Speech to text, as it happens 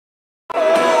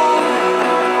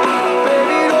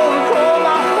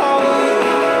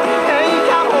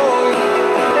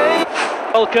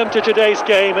welcome to today's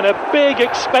game, and a big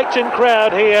expectant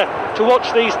crowd here to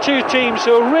watch these two teams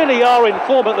who really are in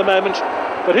form at the moment.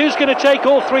 But who's going to take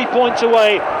all 3 points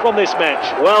away from this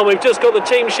match? Well, we've just got the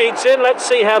team sheets in. Let's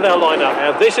see how they'll line up.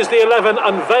 Now, this is the 11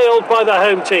 unveiled by the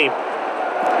home team.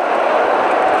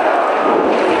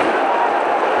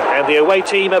 And the away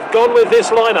team have gone with this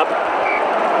lineup.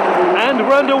 And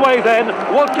we're underway then.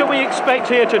 What can we expect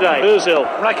here today? Ozil,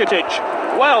 Rakitic,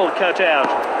 well cut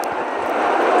out.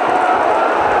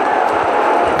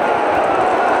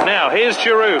 Now, here's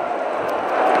Giroud.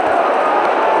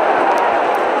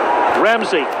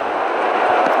 Ramsey.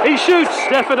 He shoots.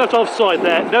 Definite offside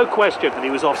there, no question. And he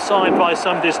was offside by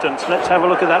some distance. Let's have a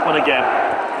look at that one again.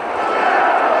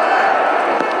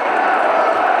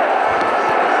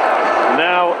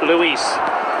 Now, Luis.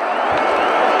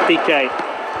 Piqué.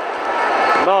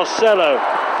 Marcelo.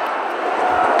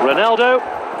 Ronaldo.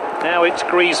 Now it's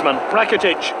Griezmann.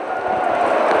 Rakitic.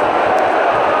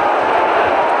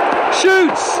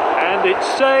 Shoots! And it's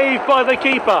saved by the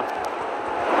keeper.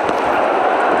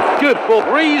 Good for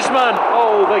Griezmann.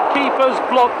 Oh, the keeper's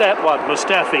blocked that one.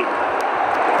 Mustafi.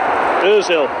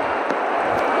 Ozil.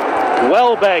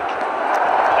 Welbeck.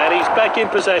 And he's back in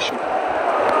possession.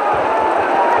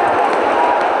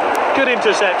 Good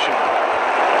interception.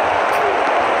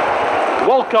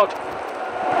 Walcott.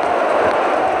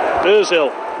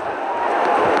 Ozil.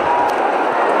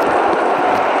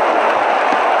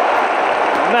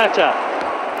 Mata.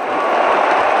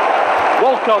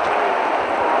 Walcott.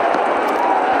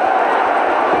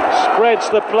 Spreads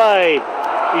the play.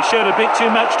 He showed a bit too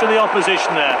much to the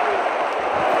opposition there.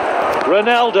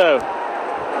 Ronaldo.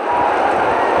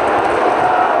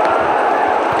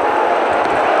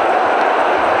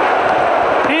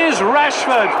 Here's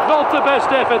Rashford. Not the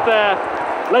best effort there.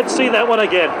 Let's see that one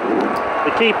again.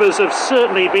 The keepers have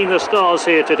certainly been the stars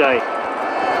here today.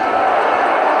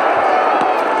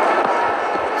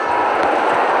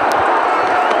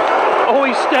 Oh,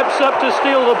 he steps up to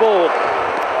steal the ball.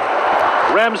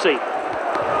 Ramsey.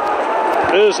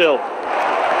 Ozil.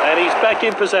 And he's back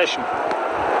in possession.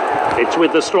 It's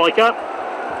with the striker.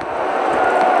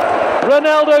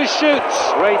 Ronaldo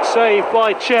shoots. Great save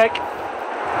by Czech.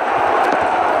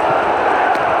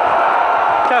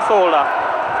 Cazorla.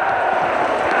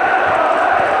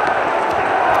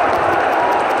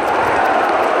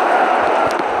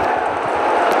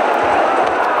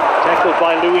 Tackled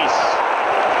by Luis.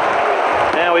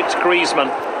 Now it's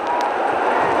Griezmann.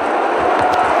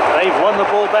 They've won the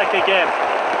ball back again.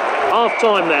 Half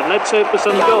time then. Let's hope for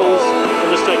some goals in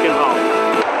the second half.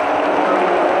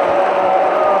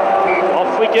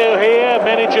 Off we go here.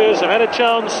 Managers have had a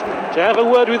chance to have a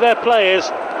word with their players,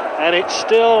 and it's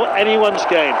still anyone's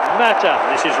game. Mata.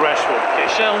 This is Rashford.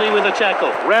 Keshelny with a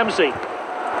tackle. Ramsey.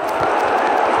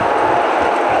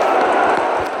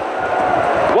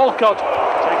 Walcott.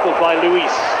 Tackled by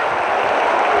Luis.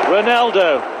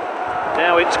 Ronaldo.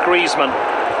 Now it's Griezmann.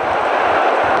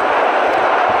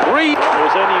 There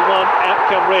was only one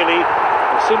outcome really.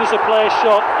 As soon as the player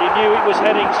shot, he knew it was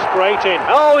heading straight in.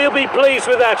 Oh, he'll be pleased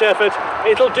with that effort.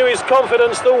 It'll do his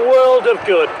confidence the world of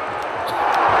good.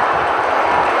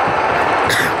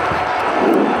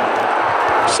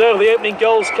 So the opening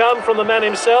goals come from the man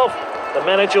himself. The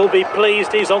manager will be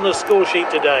pleased he's on the score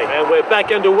sheet today. And we're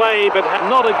back underway, but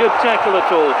not a good tackle at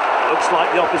all. Looks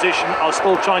like the opposition are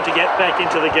still trying to get back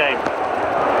into the game.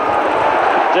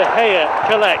 De Gea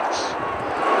collects.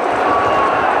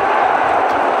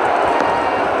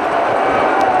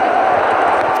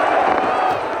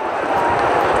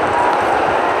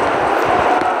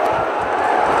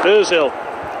 Ozil.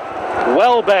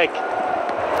 Welbeck.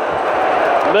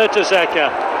 Mertesacker.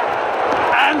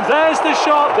 And there's the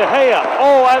shot. De Gea.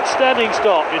 Oh, outstanding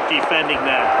stop. Good defending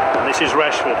now. And this is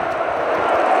Rashford.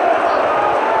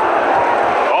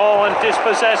 Oh, and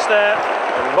dispossessed there.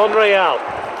 And Monreal.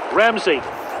 Ramsey.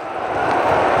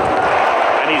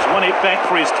 And he's won it back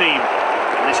for his team.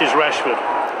 And this is Rashford.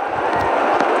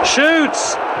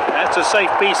 Shoots. That's a safe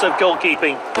piece of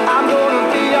goalkeeping. I'm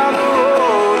gonna be on the road.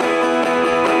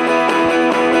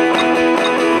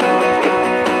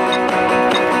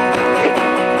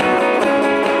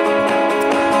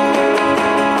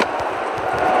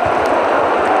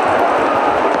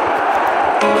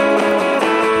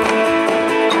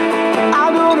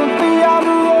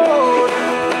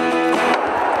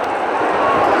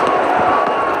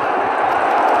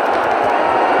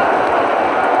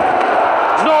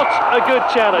 A good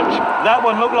challenge. That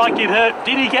one looked like it hurt.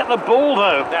 Did he get the ball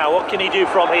though? Now what can he do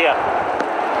from here?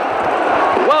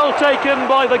 Well taken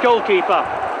by the goalkeeper.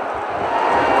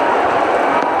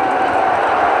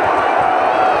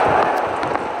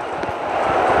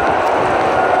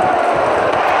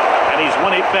 And he's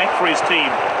won it for his team.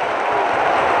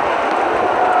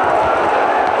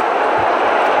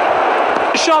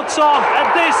 Shots on, and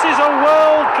this is a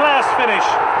world-class finish.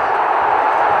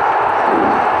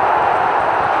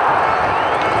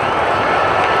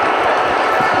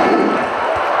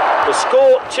 The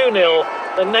score 2-0.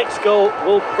 The next goal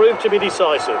will prove to be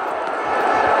decisive.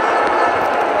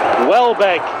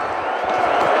 Welbeck.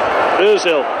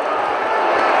 Ozil.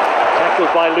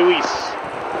 Tackled by Luis.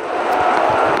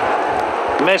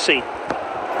 Messi.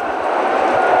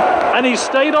 And he's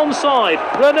stayed onside.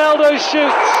 Ronaldo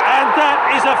shoots, and that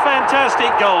is a fantastic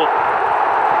goal.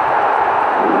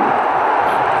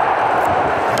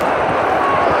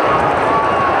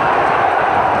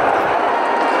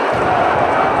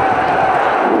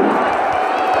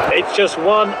 It's just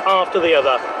one after the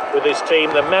other. With his team,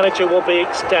 the manager will be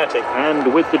ecstatic.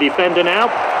 And with the defender now,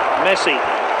 Messi.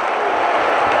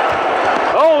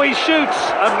 Oh, he shoots.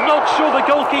 I'm not sure the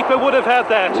goalkeeper would have had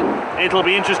that. It'll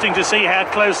be interesting to see how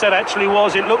close that actually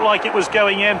was. It looked like it was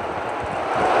going in.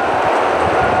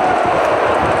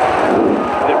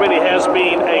 It really has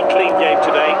been a clean game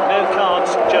today. No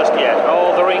cards just yet.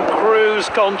 Oh, they're in cruise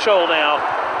control now.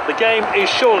 The game is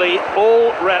surely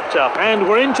all wrapped up. and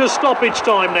we're into stoppage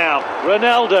time now.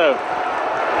 Ronaldo.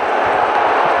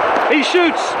 He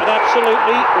shoots. An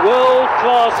absolutely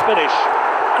world-class finish.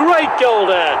 Great goal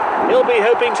there. He'll be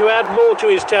hoping to add more to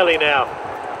his tally now.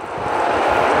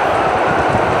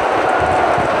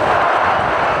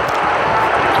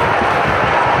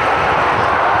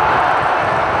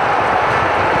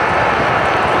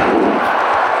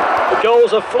 The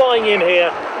goals are flying in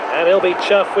here, and he'll be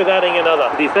chuffed with adding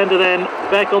another. Defender then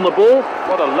back on the ball.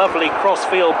 What a lovely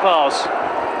cross-field pass.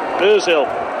 Ozil.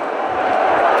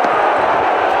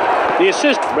 The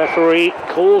assist referee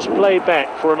calls play back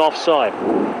for an offside.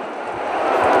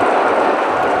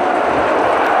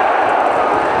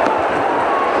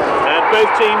 And both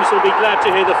teams will be glad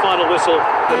to hear the final whistle.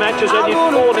 The match has ended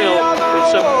 4-0 with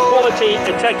some quality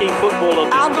attacking football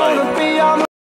on display.